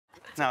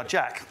Now,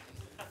 Jack,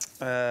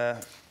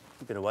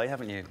 you've been away,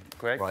 haven't you,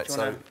 Greg? Right, do you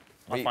wanna...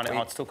 I find it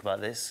hard to talk about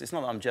this. It's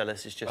not that I'm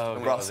jealous, it's just...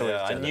 Russell is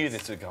jealous. I knew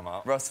this would come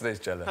up. Russell is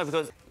jealous. No,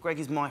 because Greg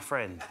is my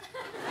friend.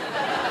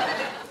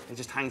 He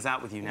just hangs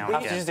out with you now. You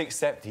have to just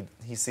accept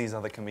he sees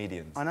other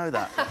comedians. I know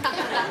that.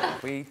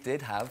 We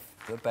did have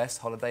the best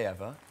holiday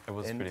ever. It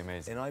was pretty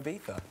amazing. In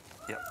Ibiza.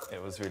 Yep.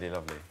 It was really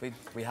lovely.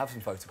 We have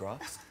some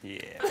photographs.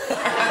 Yeah.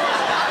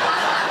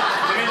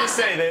 Let me just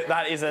say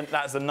that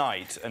that's a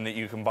night, and that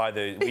you can buy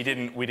the. We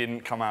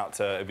didn't come out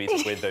to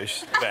Ibiza with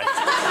those vests.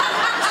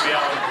 We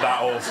are that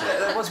awesome.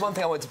 There was one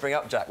thing I wanted to bring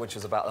up, Jack, which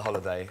was about the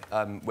holiday,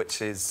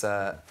 which is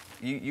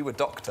you were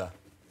doctor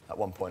at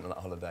one point on that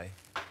holiday.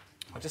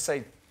 I'll just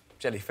say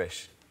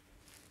Jellyfish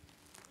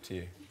to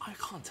you. I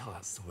can't tell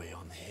that story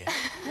on here.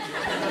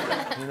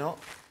 You not?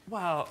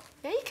 Well.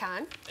 Yeah, you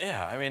can.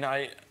 Yeah, I mean,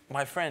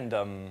 my friend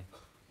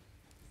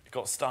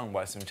got stung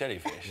by some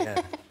jellyfish.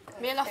 Yeah.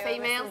 Male or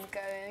female?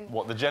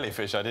 What, the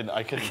jellyfish? I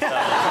couldn't tell.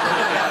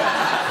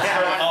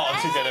 Oh,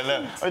 to get a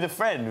look. Oh, the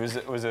friend was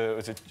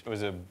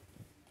a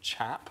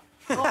chap.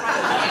 Oh,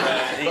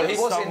 right. He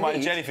was stung by a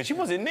jellyfish. He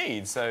was in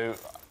need, so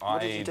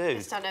What did you do?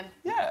 You stung him?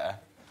 Yeah.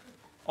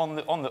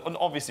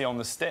 Obviously on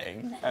the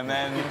sting, and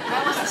then...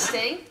 Where was the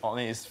sting? On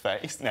his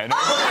face. No.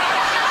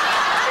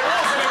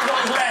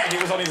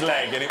 It was on his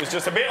leg, and it was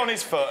just a bit on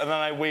his foot, and then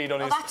I weed on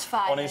his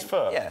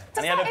foot. Yeah.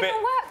 Does that even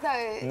work,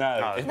 though?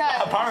 No.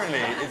 Apparently,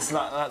 it's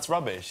not. That's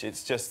rubbish.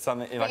 It's just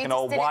something like an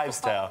old wives'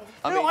 tale.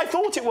 I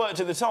thought it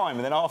worked at the time,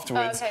 and then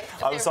afterwards,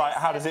 I was like,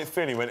 "How does it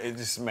feel?" He went, "It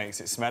just makes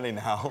it smelly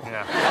now."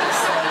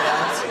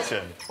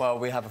 Yeah. Well,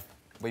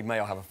 we may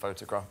all have a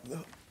photograph.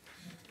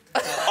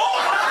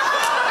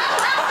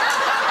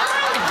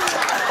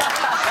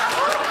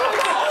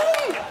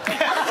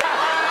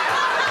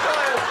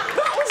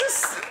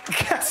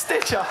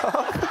 Stitch up.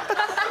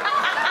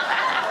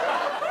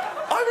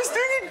 I was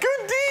doing a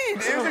good deed.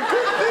 It was a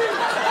good thing.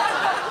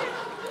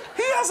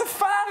 He has a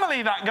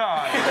family, that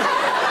guy.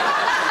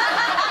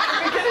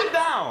 Get him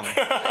down.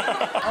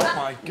 Oh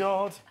my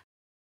God.